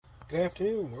Good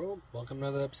afternoon, world. Welcome to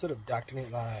another episode of Dr.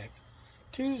 Nate Live.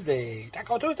 Tuesday,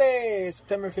 Taco Tuesday,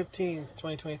 September 15th,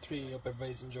 2023. Hope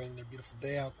everybody's enjoying their beautiful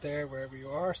day out there, wherever you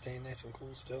are, staying nice and cool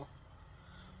still.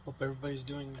 Hope everybody's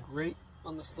doing great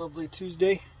on this lovely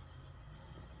Tuesday.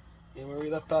 And where we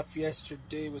left off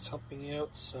yesterday was helping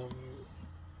out some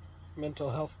mental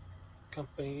health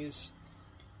companies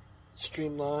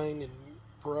streamline and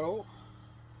grow.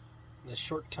 In the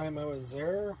short time I was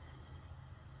there,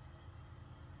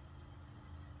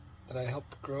 that I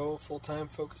helped grow full-time,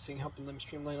 focusing, helping them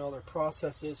streamline all their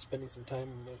processes, spending some time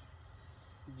with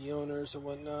the owners and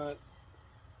whatnot.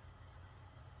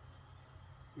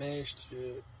 Managed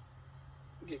to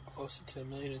get closer to $1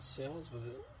 million in sales, with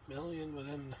 $1 million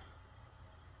within,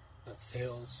 not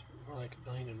sales, more like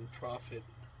 $1 million in profit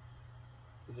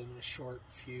within a short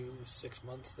few 6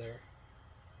 months there.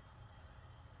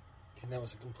 And that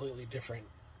was a completely different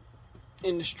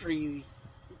industry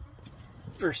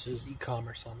versus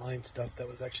e-commerce online stuff that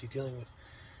was actually dealing with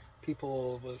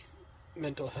people with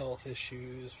mental health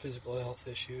issues, physical health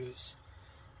issues,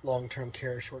 long-term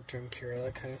care, short-term care,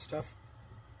 that kind of stuff.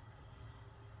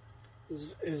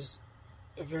 It was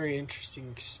a very interesting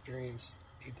experience,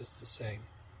 needless to say.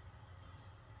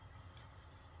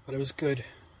 But it was good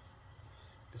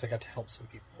because I got to help some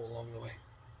people along the way.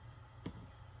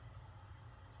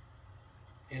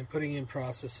 And putting in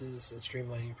processes and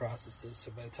streamlining processes,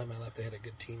 so by the time I left, they had a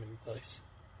good team in place.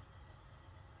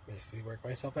 Basically, worked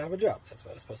myself out of a job. That's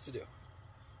what I was supposed to do.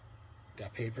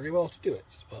 Got paid very well to do it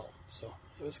as well, so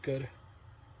it was good.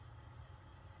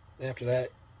 And after that,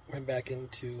 went back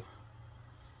into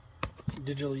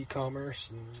digital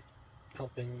e-commerce and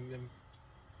helping them,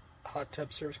 hot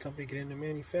tub service company, get into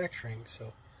manufacturing.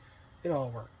 So it all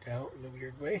worked out in a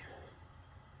weird way.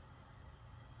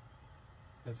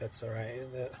 But that's alright,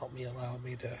 and that allow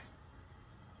me to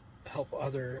help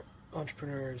other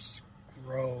entrepreneurs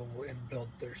grow and build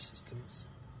their systems.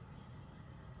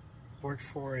 Worked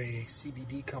for a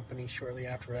CBD company shortly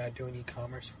after that, doing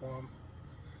e-commerce for them.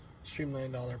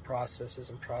 Streamlined all their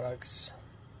processes and products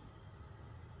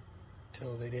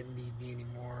till they didn't need me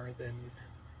anymore. Then,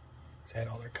 because I had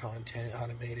all their content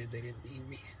automated, they didn't need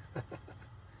me.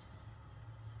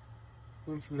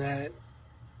 Went from that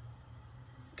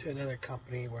to another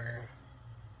company where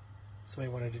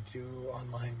somebody wanted to do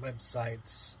online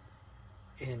websites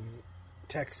in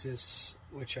Texas,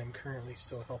 which I'm currently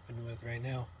still helping with right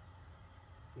now,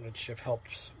 which have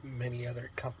helped many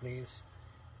other companies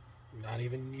not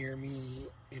even near me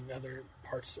in other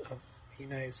parts of the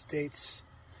United States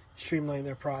streamline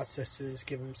their processes,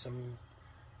 give them some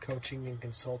coaching and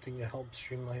consulting to help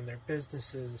streamline their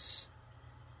businesses,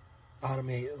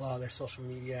 automate a lot of their social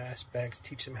media aspects,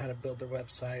 teach them how to build their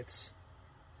websites,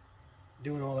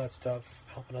 doing all that stuff,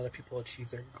 helping other people achieve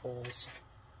their goals.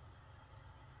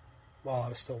 While I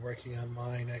was still working on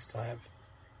mine, I still have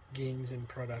games in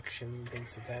production,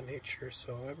 things of that nature,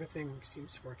 so everything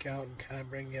seems to work out and kind of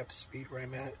bring me up to speed where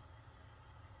I'm at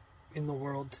in the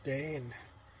world today and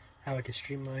how I can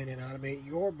streamline and automate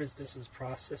your business's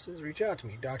processes. Reach out to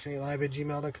me,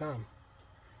 DoctorNateLive@gmail.com.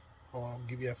 I'll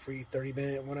give you a free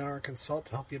 30-minute, 1-hour consult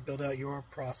to help you build out your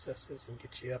processes and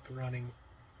get you up and running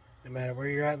no matter where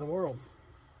you're at in the world.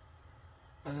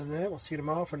 Other than that, we'll see you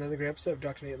tomorrow for another great episode of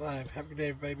Dr. Nate Live. Have a good day,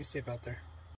 everybody. Be safe out there.